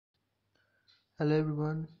Hello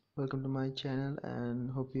everyone, welcome to my channel and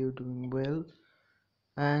hope you're doing well.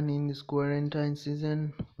 And in this quarantine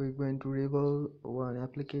season, we're going to review one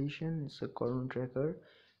application. It's a corona tracker.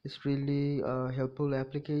 It's really a helpful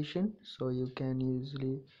application, so you can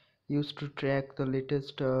usually use to track the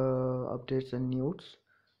latest updates and news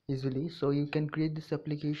easily. So you can create this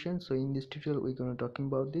application. So in this tutorial, we're going to talking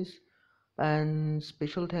about this. And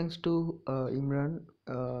special thanks to Imran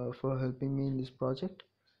for helping me in this project.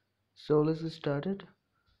 So let's get started.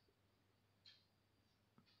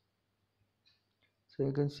 So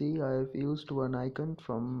you can see I have used one icon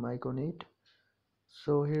from icon 8.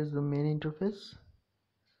 So here's the main interface.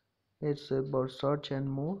 It's about search and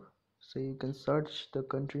more. So you can search the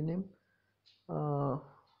country name,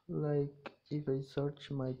 like if I search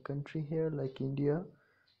my country here like India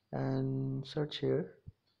and search here,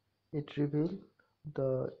 it reveals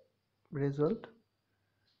the result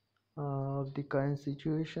of the current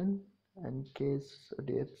situation and case,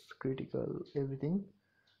 deaths, critical, everything.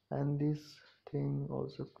 And this thing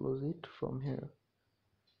also close it from here.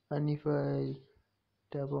 And if I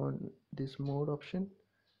tap on this mode option,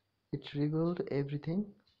 it revealed everything,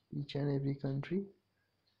 each and every country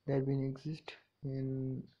that been exist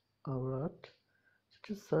in our earth.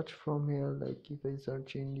 Just search from here, like if I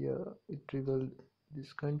search India, it revealed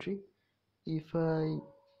this country. If I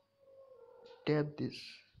tap this,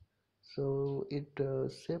 so it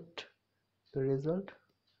saved the result.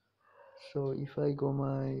 So if I go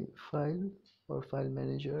my file or file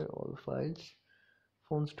manager, all files,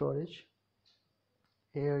 phone storage,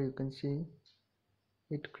 here you can see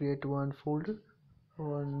it create one folder,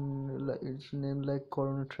 one like it's named like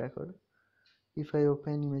corona tracker. If I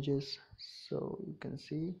open images, so you can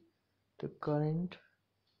see the current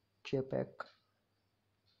JPEG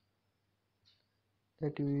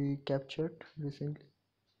that we captured recently.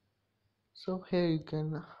 So here you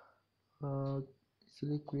can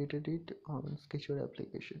easily created it on Sketchware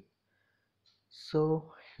application.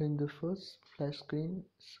 So in the first flash screen,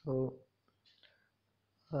 so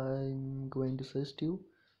I'm going to suggest you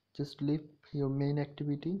just leave your main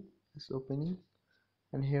activity as opening,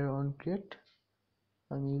 and here on create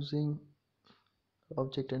I'm using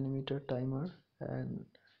object animator, timer and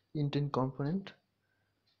intent component.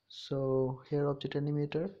 So here object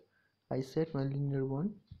animator, I set my linear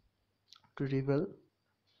 1 to reveal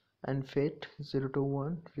and fade 0 to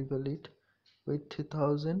 1, reveal it with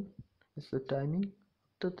 3000 is the timing.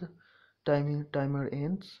 After the timer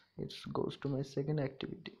ends, it goes to my second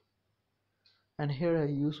activity. And here I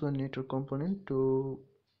use one network component to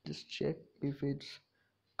just check if it's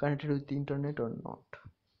connected with the internet or not.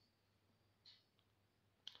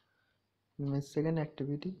 In my second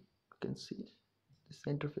activity, you can see this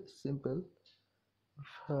interface simple.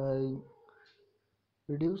 If I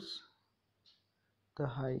reduce the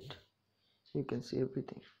height, you can see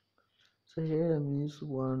everything. So here I'm use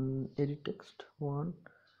one edit text, one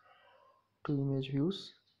two image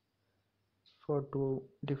views for two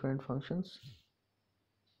different functions.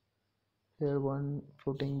 Here one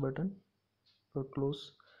floating button for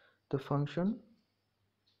close the function.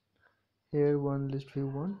 Here one list view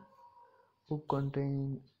one who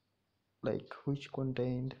contain like which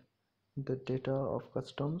contained the data of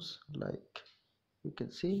customs, like you can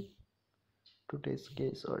see today's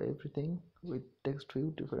case or everything with text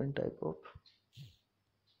view different type of.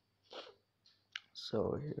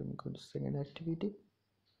 So here I'm going to second activity.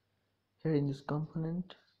 Here in this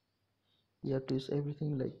component you have to use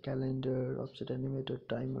everything like calendar, object animator,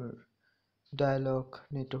 timer, dialog,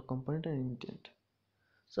 network component and intent.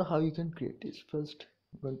 So how you can create this? First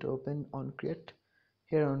I'm going to open on create.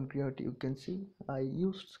 Here on create you can see I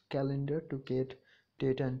used calendar to get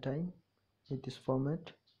date and time with this format.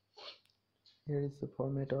 Here is the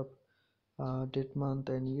format of date, month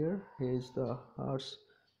and year. Here is the hours,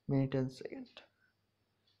 minute and second.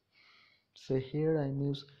 So here I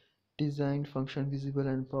use design function visible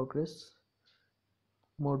and progress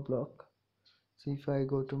mode block. So if I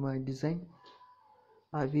go to my design,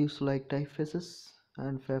 I've used like typefaces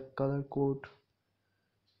and fab color code.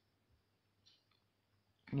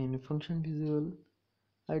 In function visible,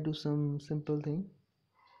 I do some simple thing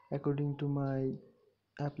according to my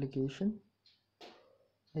application.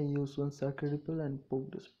 I use one circle ripple and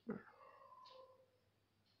Progressbar.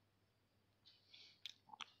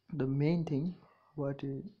 The main thing,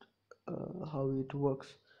 how it works,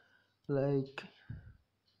 like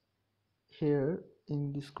here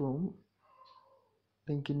in this Chrome,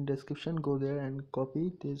 link in description, go there and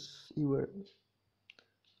copy this URL.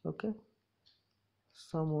 Okay,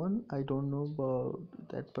 someone I don't know about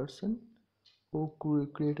that person who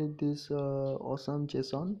created this awesome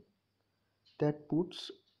JSON that puts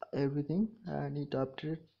everything and it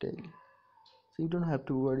updated daily. So you don't have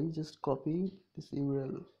to worry, just copy this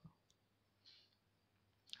URL.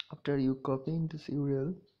 After you copying this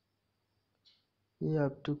URL, you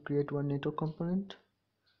have to create one network component,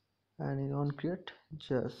 and in on create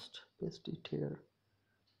just paste it here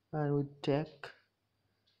and with tag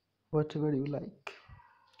whatever you like.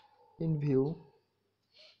 In view,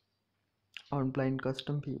 on blind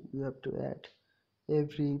custom view, you have to add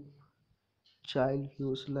every child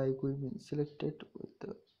views like we've been selected with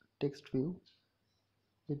the text view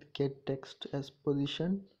with get text as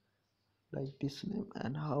position like this name.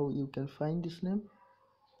 And how you can find this name,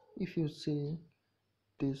 if you see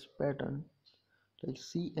this pattern like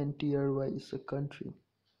CNTRY is a country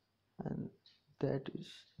and that is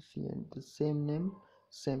CN, the same name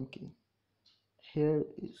same key. Here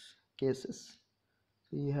is cases,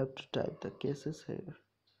 so you have to type the cases here.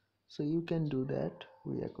 So you can do that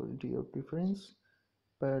according to your preference,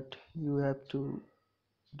 but you have to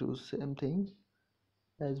do same thing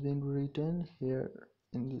as been written here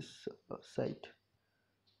in this site.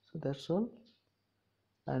 So that's all.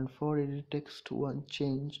 And for edit text one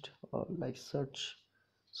changed or like search,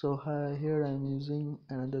 so here I'm using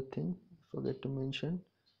another thing forget to mention,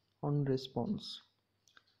 on response.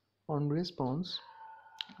 On response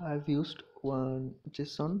I've used one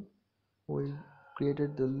JSON. We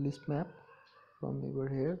created the list map from over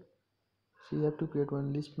here. So you have to create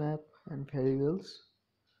one list map and variables,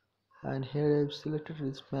 and here I've selected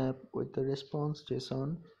list map with the response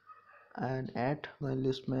JSON and add my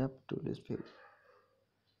list map to list view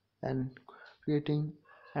and creating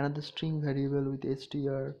another string variable with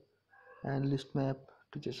str and list map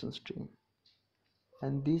to JSON string.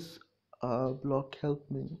 And this block helped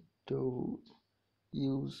me to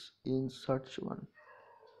use in search one.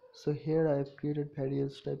 So here I have created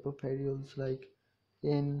various type of variables like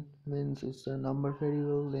n means it's a number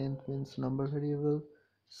variable, length means number variable,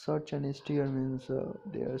 search and str means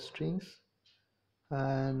they are strings,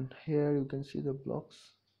 and here you can see the blocks.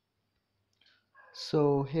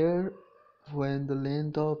 So here when the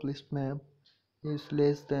length of list map is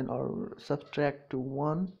less than or subtract to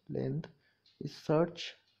 1 length is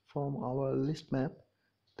search from our list map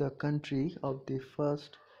the country of the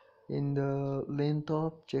first in the length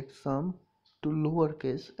of checksum to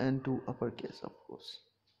lowercase and to uppercase, of course.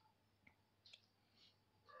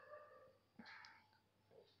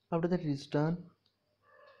 After that it is done,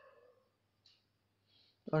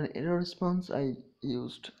 on error response I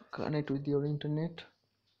used connect with your internet.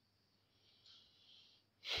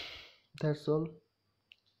 That's all.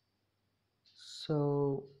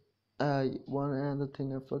 So one another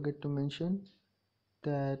thing I forget to mention,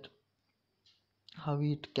 that how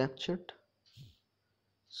it captured.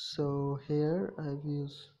 So here I've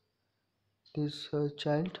used this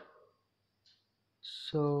child.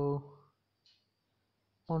 So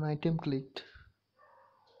on item clicked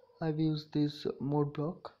I've used this mode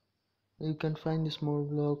block. You can find this mode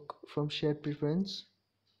block from shared preference.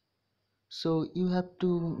 So you have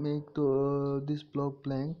to make this block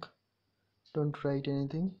blank, don't write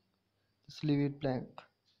anything, just leave it blank.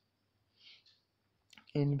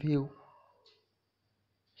 In view,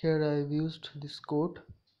 here I've used this code.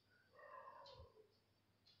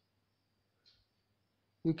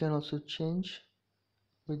 You can also change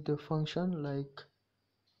with the function like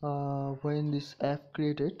when this app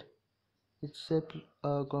created, it set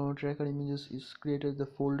chrono tracker images is created the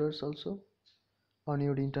folders also on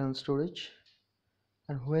your internal storage,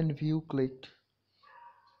 and when view clicked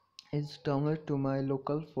it's downloaded to my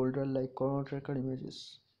local folder like chrono tracker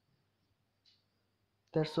images.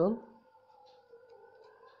 That's all.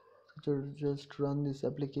 So just run this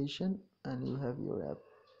application and you have your app.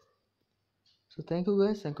 So thank you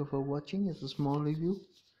guys, thank you for watching. It's a small review.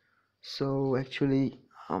 So actually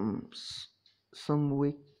some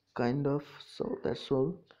week kind of, so that's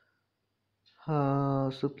all.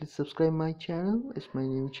 So please subscribe my channel, it's my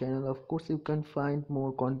new channel. Of course you can find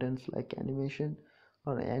more contents like animation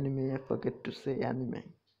or anime. I forget to say anime.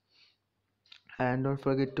 And don't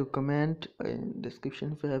forget to comment in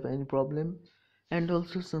description if you have any problem, and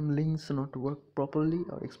also some links not work properly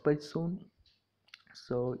or expire soon.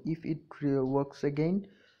 So if it works again,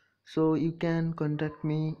 so you can contact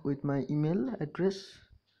me with my email address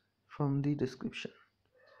from the description.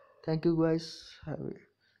 Thank you guys, have a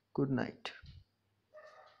good night.